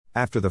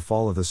After the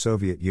fall of the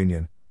Soviet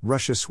Union,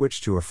 Russia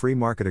switched to a free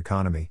market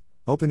economy,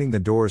 opening the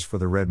doors for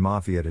the Red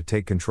Mafia to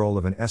take control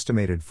of an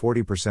estimated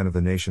 40% of the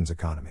nation's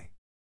economy.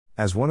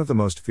 As one of the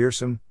most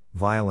fearsome,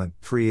 violent,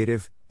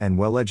 creative, and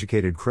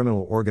well-educated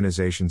criminal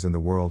organizations in the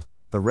world,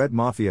 the Red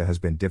Mafia has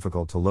been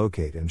difficult to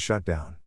locate and shut down.